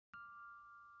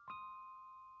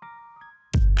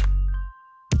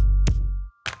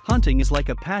Hunting is like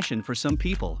a passion for some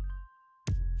people.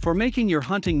 For making your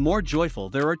hunting more joyful,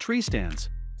 there are tree stands.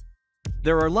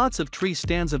 There are lots of tree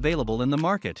stands available in the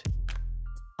market.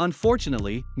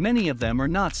 Unfortunately, many of them are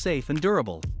not safe and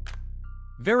durable.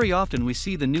 Very often we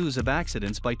see the news of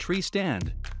accidents by tree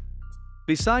stand.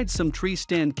 Besides, some tree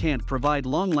stand can't provide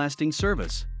long-lasting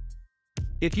service.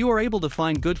 If you are able to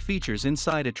find good features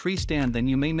inside a tree stand, then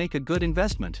you may make a good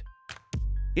investment.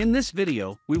 In this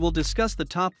video, we will discuss the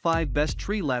top 5 best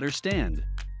tree ladder stand.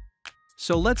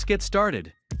 So let's get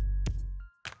started.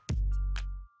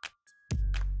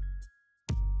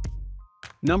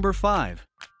 Number 5.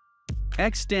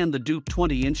 X-Stand, the Dupe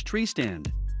 20-inch tree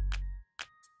stand.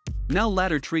 Now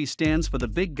ladder tree stands for the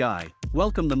big guy.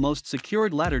 Welcome the most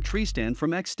secured ladder tree stand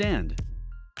from X-Stand.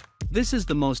 This is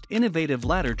the most innovative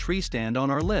ladder tree stand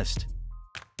on our list.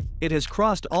 It has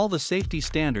crossed all the safety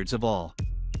standards of all.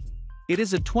 It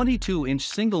is a 22-inch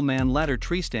single-man ladder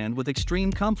tree stand with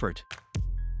extreme comfort.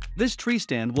 This tree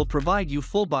stand will provide you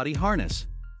full-body harness.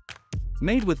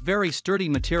 Made with very sturdy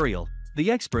material, the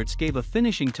experts gave a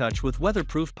finishing touch with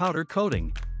weatherproof powder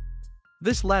coating.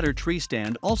 This ladder tree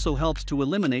stand also helps to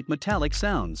eliminate metallic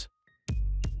sounds.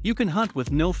 You can hunt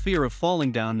with no fear of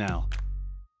falling down now.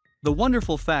 The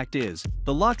wonderful fact is,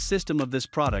 the lock system of this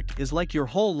product is like your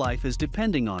whole life is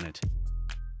depending on it.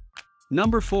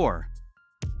 Number 4.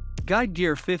 Guide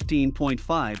Gear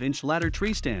 15.5-inch ladder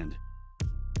tree stand.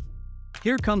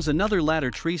 Here comes another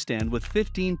ladder tree stand with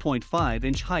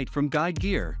 15.5-inch height from Guide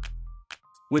Gear.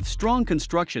 With strong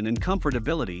construction and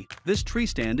comfortability, this tree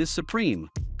stand is supreme.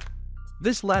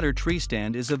 This ladder tree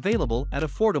stand is available at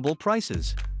affordable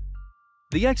prices.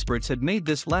 The experts had made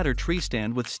this ladder tree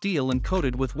stand with steel and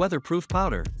coated with weatherproof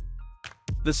powder.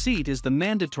 The seat is the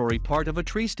mandatory part of a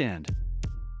tree stand.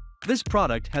 This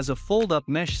product has a fold-up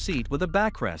mesh seat with a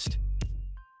backrest.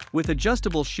 With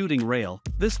adjustable shooting rail,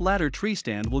 this ladder tree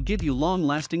stand will give you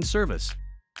long-lasting service.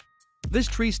 This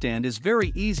tree stand is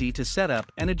very easy to set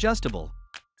up and adjustable.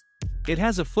 It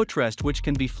has a footrest which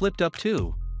can be flipped up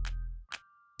too.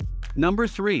 Number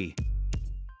 3.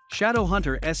 Shadow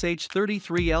Hunter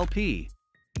SH33LP.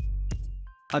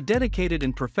 A dedicated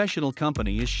and professional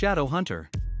company is Shadow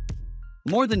Hunter.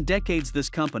 More than decades this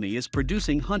company is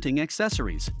producing hunting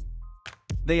accessories.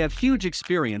 They have huge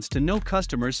experience to know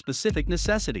customers' specific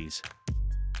necessities.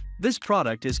 This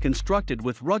product is constructed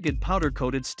with rugged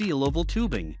powder-coated steel oval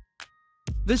tubing.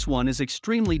 This one is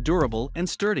extremely durable and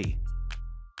sturdy.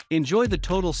 Enjoy the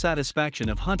total satisfaction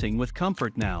of hunting with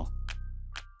comfort now.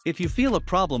 If you feel a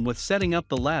problem with setting up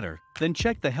the ladder, then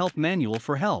check the help manual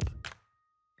for help.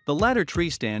 The ladder tree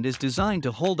stand is designed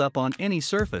to hold up on any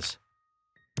surface.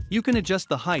 You can adjust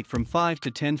the height from 5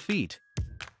 to 10 feet.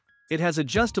 It has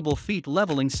adjustable feet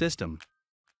leveling system.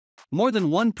 More than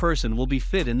one person will be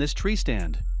fit in this tree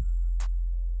stand.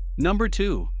 Number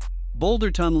 2.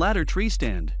 Bolderton ladder tree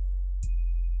stand.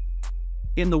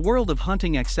 In the world of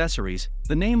hunting accessories,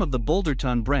 the name of the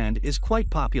Bolderton brand is quite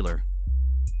popular.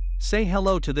 Say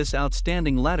hello to this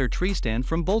outstanding ladder tree stand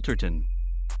from Bolderton.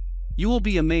 You will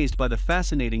be amazed by the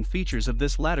fascinating features of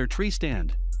this ladder tree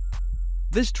stand.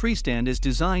 This tree stand is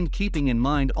designed keeping in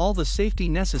mind all the safety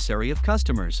necessary of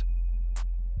customers.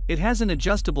 It has an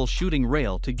adjustable shooting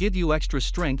rail to give you extra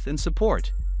strength and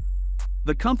support.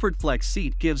 The Comfort Flex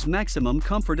seat gives maximum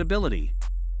comfortability.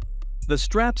 The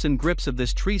straps and grips of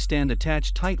this tree stand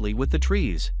attach tightly with the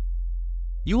trees.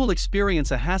 You will experience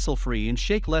a hassle-free and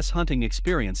shake-less hunting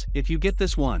experience if you get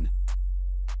this one.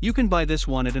 You can buy this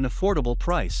one at an affordable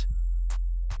price.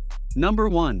 Number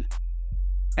 1.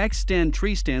 X-Stand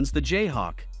Tree Stands, the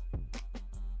Jayhawk.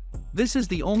 This is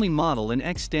the only model in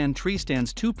X-Stand Tree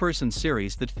Stands 2-person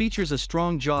series that features a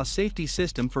strong jaw safety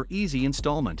system for easy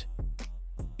installment.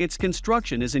 Its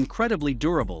construction is incredibly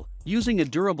durable, using a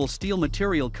durable steel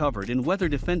material covered in Weather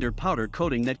Defender powder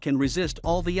coating that can resist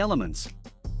all the elements.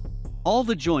 All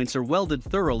the joints are welded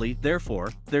thoroughly,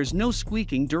 therefore, there's no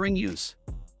squeaking during use.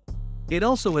 It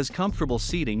also has comfortable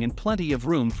seating and plenty of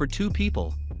room for 2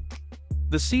 people.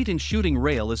 The seat and shooting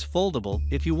rail is foldable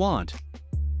if you want.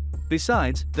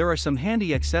 Besides, there are some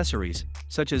handy accessories,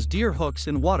 such as deer hooks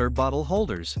and water bottle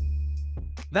holders.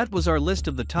 That was our list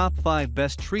of the top 5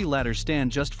 best tree ladder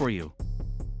stand just for you.